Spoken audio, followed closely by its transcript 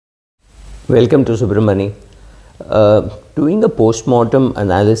Welcome to Subramani. Doing a post-mortem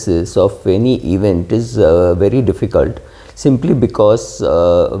analysis of any event is very difficult simply because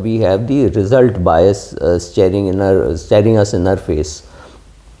we have the result bias staring us in our face.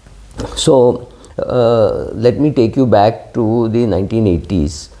 So let me take you back to the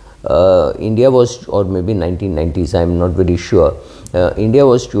 1980s. India was, or maybe 1990s, I am not very sure. India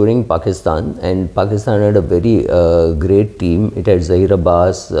was touring Pakistan, and Pakistan had a very great team. It had Zahir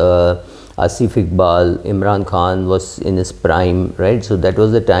Abbas, Asif Iqbal, Imran Khan was in his prime, right? So that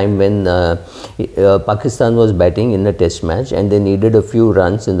was the time when Pakistan was batting in a test match and they needed a few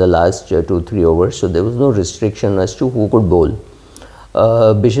runs in the last 2-3 overs. So there was no restriction as to who could bowl.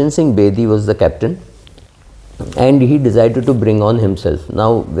 Bishan Singh Bedi was the captain and he decided to bring on himself.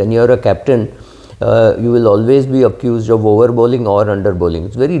 Now when you are a captain, you will always be accused of over bowling or under bowling.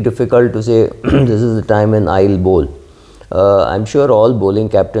 It's very difficult to say this is the time when I'll bowl. I'm sure all bowling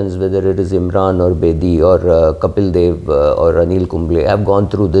captains, whether it is Imran or Bedi or Kapil Dev or Anil Kumble, have gone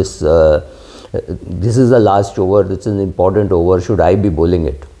through this. This is the last over, it's an important over, should I be bowling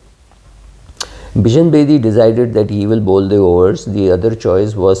it? Bishan Bedi decided that he will bowl the overs. The other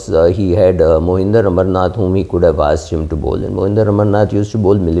choice was he had Mohinder Amarnath, whom he could have asked him to bowl, and Mohinder Amarnath used to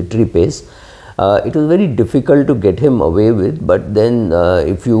bowl military pace. It was very difficult to get him away with, but then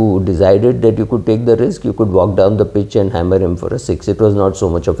if you decided that you could take the risk, you could walk down the pitch and hammer him for a 6. It was not so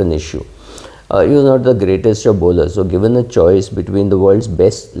much of an issue. He was not the greatest of bowlers, so given a choice between the world's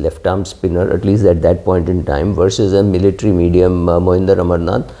best left-arm spinner, at least at that point in time, versus a military medium, Mohinder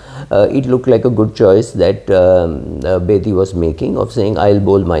Amarnath, it looked like a good choice that Bedi was making, of saying, I'll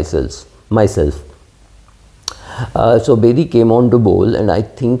bowl myself. So Bedi came on to bowl, and I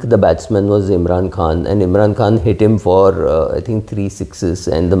think the batsman was Imran Khan, and Imran Khan hit him for I think 3 sixes,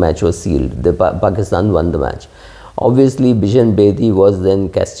 and the match was sealed. Pakistan won the match. Obviously Bishan Bedi was then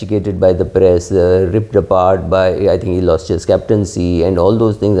castigated by the press, ripped apart by, I think he lost his captaincy, and all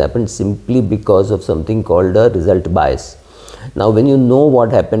those things happened simply because of something called a result bias. Now when you know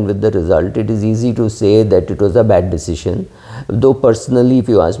what happened with the result, it is easy to say that it was a bad decision. Though personally, if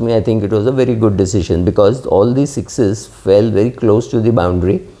you ask me, I think it was a very good decision, because all these sixes fell very close to the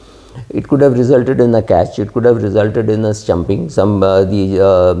boundary. It could have resulted in a catch, it could have resulted in a stumping.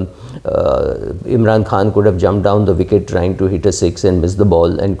 Imran Khan could have jumped down the wicket trying to hit a 6 and miss the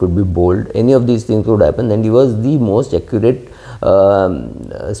ball and could be bowled. Any of these things could happen, and he was the most accurate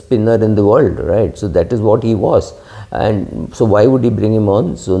spinner in the world, right? So that is what he was. And so why would he bring him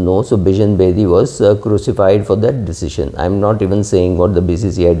on? So no, so Bishan Bedi was crucified for that decision. I'm not even saying what the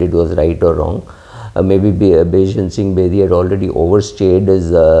BCCI did was right or wrong. Maybe Bishan Singh Bedi had already overstayed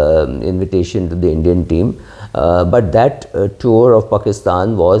his invitation to the Indian team. But that tour of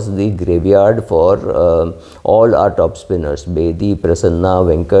Pakistan was the graveyard for all our top spinners. Bedi, Prasanna,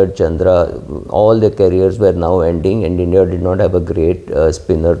 Venkat, Chandra, all their careers were now ending, and India did not have a great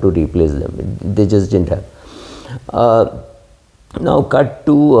spinner to replace them. They just didn't have. Now cut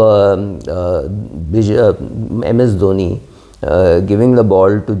to MS Dhoni giving the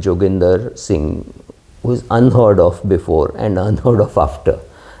ball to Joginder Singh, who is unheard of before and unheard of after.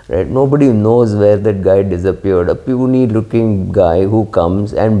 Right? Nobody knows where that guy disappeared. A puny looking guy who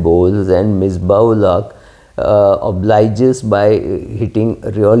comes and bowls, and Misbah-ul-Haq obliges by hitting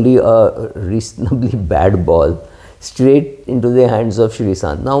really a reasonably bad ball straight into the hands of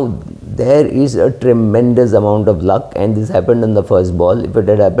Sreesanth. Now there is a tremendous amount of luck, and this happened in the first ball. If it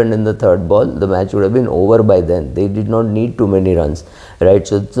had happened in the third ball, the match would have been over by then. They did not need too many runs, right?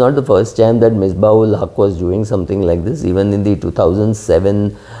 So it's not the first time that Misbah-ul-Haq was doing something like this. Even in the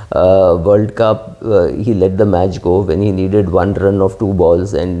 2007 World Cup, he let the match go when he needed 1 run of 2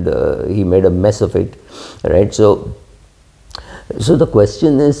 balls, and he made a mess of it, right? So the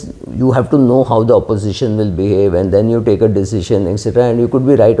question is, you have to know how the opposition will behave, and then you take a decision, etc., and you could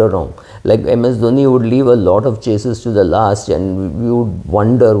be right or wrong. Like MS Dhoni would leave a lot of chases to the last, and you would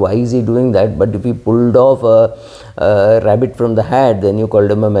wonder why is he doing that. But if he pulled off a rabbit from the hat, then you called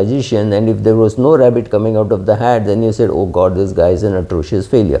him a magician, and if there was no rabbit coming out of the hat, then you said, oh God, this guy is an atrocious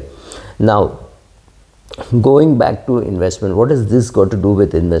failure. Now going back to investment, what has this got to do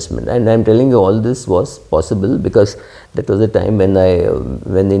with investment? And I'm telling you, all this was possible because that was a time when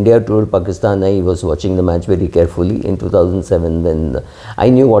India toured Pakistan. I was watching the match very carefully in 2007, when I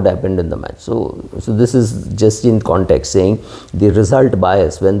knew what happened in the match. So this is just in context, saying the result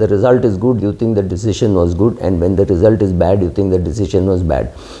bias. When the result is good, you think the decision was good, and when the result is bad, you think the decision was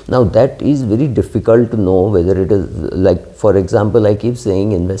bad. Now that is very difficult to know whether it is, like, for example, I keep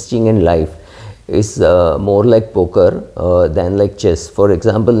saying investing in life is more like poker than like chess. For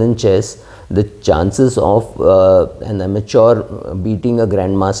example, in chess, the chances of an amateur beating a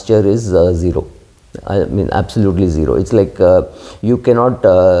grandmaster is zero. I mean, absolutely zero. It's like you cannot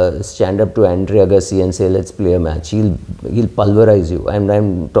stand up to Andre Agassi and say, let's play a match. He'll pulverize you. And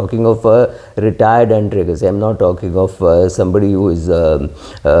I'm talking of a retired Andre Agassi. I'm not talking of somebody who is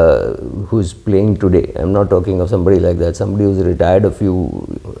who's playing today. I'm not talking of somebody like that. Somebody who's retired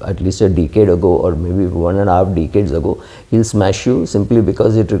at least a decade ago, or maybe 1.5 decades ago. He'll smash you simply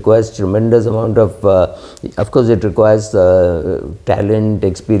because it requires tremendous amount of course, it requires talent,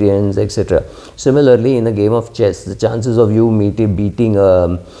 experience, etc. Similarly, in a game of chess, the chances of you beating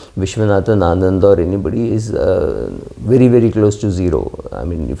Vishwanathan Anand or anybody is very, very close to zero. I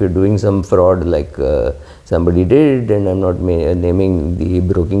mean, if you're doing some fraud like somebody did, and I'm not naming the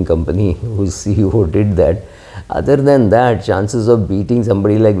broking company whose CEO did that. Other than that, chances of beating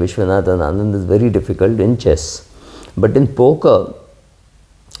somebody like Vishwanathan Anand is very difficult in chess. But in poker,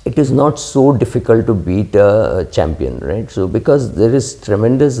 it is not so difficult to beat a champion, right? So because there is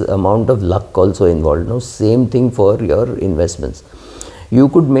tremendous amount of luck also involved. Now, same thing for your investments. You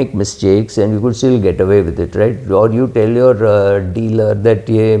could make mistakes and you could still get away with it, right? Or you tell your dealer that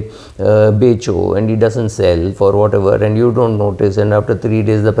ye becho, and he doesn't sell for whatever, and you don't notice, and after 3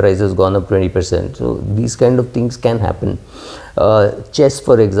 days the price has gone up 20%. So these kind of things can happen. Chess,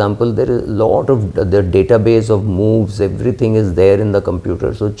 for example, there is a lot of the database of moves, everything is there in the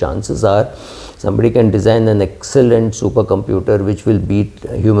computer. So chances are somebody can design an excellent supercomputer which will beat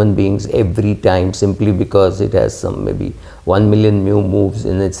human beings every time, simply because it has some maybe 1 million new moves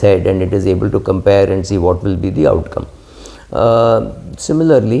in its head, and it is able to compare and see what will be the outcome.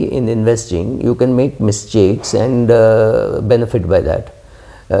 Similarly, in investing, you can make mistakes and benefit by that.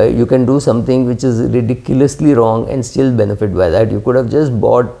 You can do something which is ridiculously wrong and still benefit by that. You could have just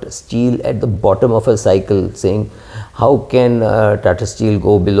bought steel at the bottom of a cycle, saying, how can Tata Steel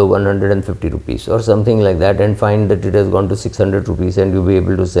go below 150 rupees or something like that, and find that it has gone to 600 rupees, and you'll be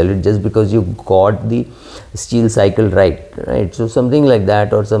able to sell it just because you got the steel cycle right? So something like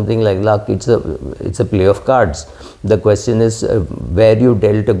that, or something like luck. It's a play of cards. The question is where you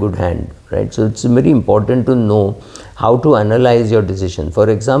dealt a good hand, right? So it's very important to know how to analyze your decision. For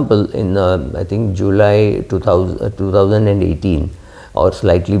example, in I think July 2018 or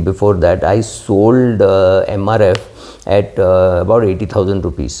slightly before that, I sold MRF at about 80,000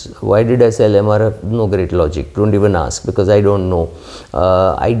 rupees. Why did I sell MRF? No great logic. Don't even ask, because I don't know.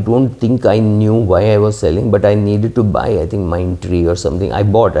 I don't think I knew why I was selling, but I needed to buy, I think, Mindtree or something. I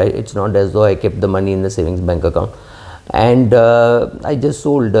bought. It's not as though I kept the money in the savings bank account. And I just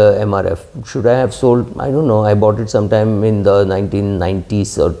sold MRF. Should I have sold? I don't know. I bought it sometime in the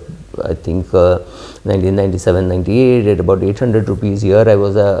 1990s, or I think 1997, 98 at about 800 rupees. Here I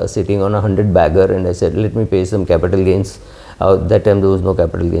was sitting on a 100 bagger, and I said, let me pay some capital gains. That time there was no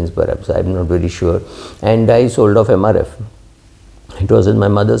capital gains, perhaps. I'm not very sure. And I sold off MRF. It was in my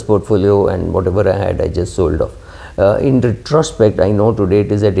mother's portfolio, and whatever I had, I just sold off. In retrospect, I know today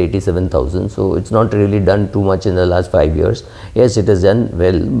it is at 87,000, so it's not really done too much in the last 5 years. Yes, it has done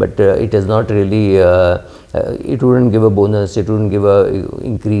well, but it has not really, it wouldn't give a bonus, it wouldn't give a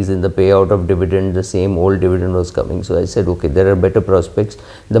increase in the payout of dividend. The same old dividend was coming. So I said, okay, there are better prospects.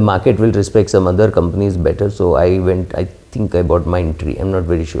 The market will respect some other companies better. So I went, I think I bought Mindtree. I'm not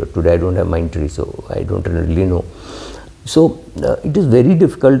very sure. Today I don't have Mindtree, so I don't really know. So it is very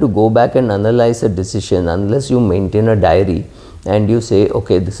difficult to go back and analyze a decision unless you maintain a diary and you say,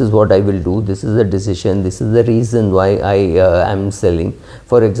 okay, this is what I will do, this is the decision, this is the reason why I am selling.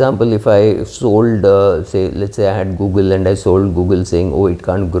 For example, if I sold, let's say I had Google and I sold Google saying, oh, it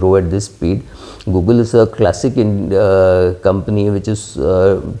can't grow at this speed. Google is a classic company which is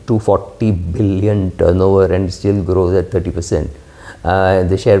 240 billion turnover and still grows at 30%.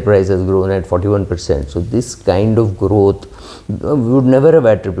 The share price has grown at 41%. So this kind of growth we would never have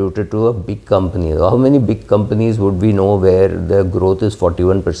attributed to a big company. How many big companies would we know where the growth is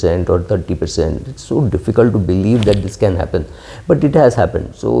 41% or 30%? It's so difficult to believe that this can happen, but it has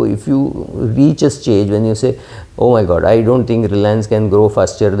happened. So if you reach a stage when you say, oh my God, I don't think Reliance can grow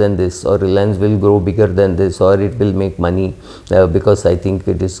faster than this, or Reliance will grow bigger than this, or it will make money because I think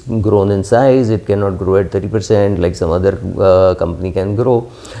it is grown in size, it cannot grow at 30% like some other company can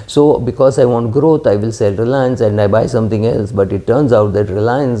grow. So because I want growth, I will sell Reliance and I buy something else. But it turns out that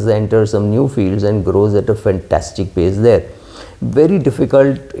Reliance enters some new fields and grows at a fantastic pace there. Very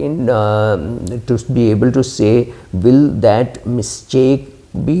difficult to be able to say, will that mistake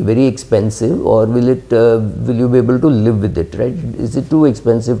be very expensive, or will you be able to live with it, right? Is it too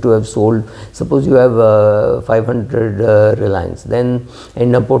expensive to have sold? Suppose you have 500 Reliance, then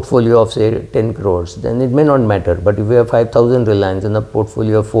in a portfolio of say 10 crores, then it may not matter. But if you have 5,000 Reliance in a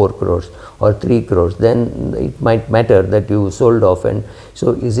portfolio of 4 crores or 3 crores, then it might matter that you sold off. And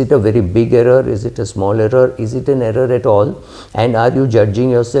so is it a very big error? Is it a small error? Is it an error at all? And are you judging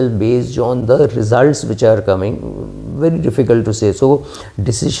yourself based on the results which are coming? Very difficult to say. So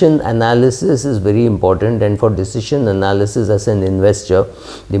decision analysis is very important, and for decision analysis as an investor,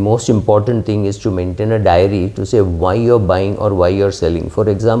 the most important thing is to maintain a diary to say why you're buying or why you're selling. For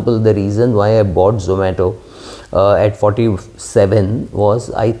example, the reason why I bought Zomato at 47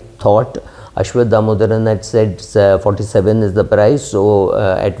 was I thought Ashwath Damodaran had said 47 is the price, so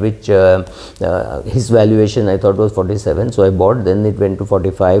at which his valuation I thought was 47, so I bought. Then it went to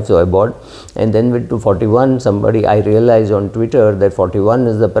 45, so I bought, and then went to 41. I realized on Twitter that 41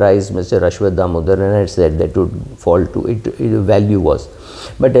 is the price Mr. Ashwath Damodaran had said that would fall to it, value was.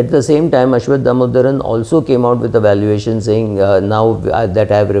 But at the same time, Ashwath Damodaran also came out with a valuation saying now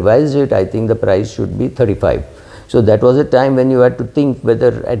that I have revised it, I think the price should be 35. So that was a time when you had to think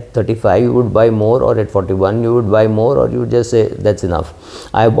whether at 35 you would buy more, or at 41 you would buy more, or you would just say that's enough.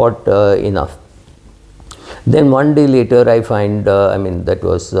 I bought enough. Then one day later I find, that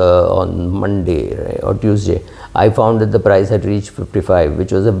was on Monday, right, or Tuesday, I found that the price had reached 55,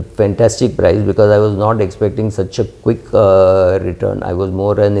 which was a fantastic price because I was not expecting such a quick return. I was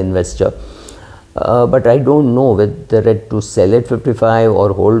more an investor. But I don't know whether to sell at 55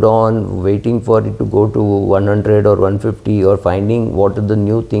 or hold on, waiting for it to go to 100 or 150, or finding what are the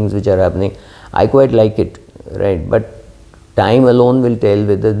new things which are happening. I quite like it, right? But time alone will tell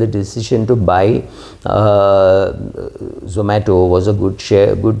whether the decision to buy Zomato was a good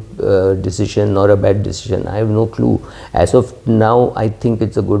decision or a bad decision. I have no clue. As of now, I think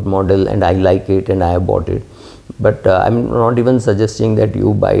it's a good model and I like it and I have bought it. But I'm not even suggesting that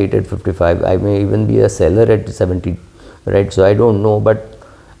you buy it at 55. I may even be a seller at 70, right? So I don't know, but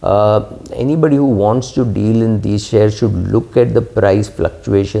anybody who wants to deal in these shares should look at the price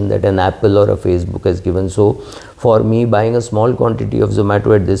fluctuation that an Apple or a Facebook has given. So for me, buying a small quantity of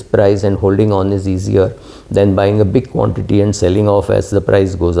Zomato at this price and holding on is easier than buying a big quantity and selling off as the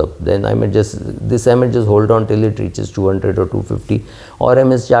price goes up. Then I may just hold on till it reaches 200 or 250, or I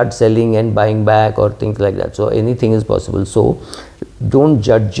may start selling and buying back or things like that. So anything is possible. So don't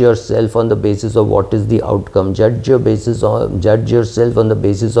judge yourself on the basis of what is the outcome. Judge yourself on the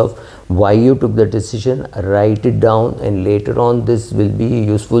basis of why you took the decision. Write it down, and later on this will be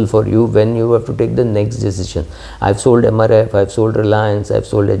useful for you when you have to take the next decision. I've sold MRF, I've sold Reliance, I've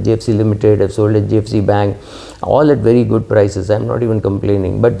sold HDFC Limited, I've sold HDFC Bank, all at very good prices. I'm not even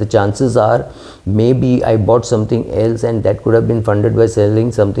complaining, but the chances are maybe I bought something else and that could have been funded by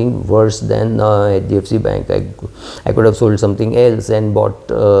selling something worse than HDFC Bank. I could have sold something else and bought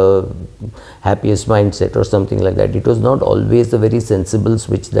Happiest Mindset or something like that. It was not always a very sensible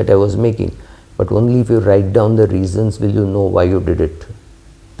switch that I was making, but only if you write down the reasons will you know why you did it.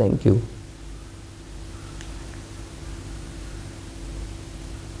 Thank you.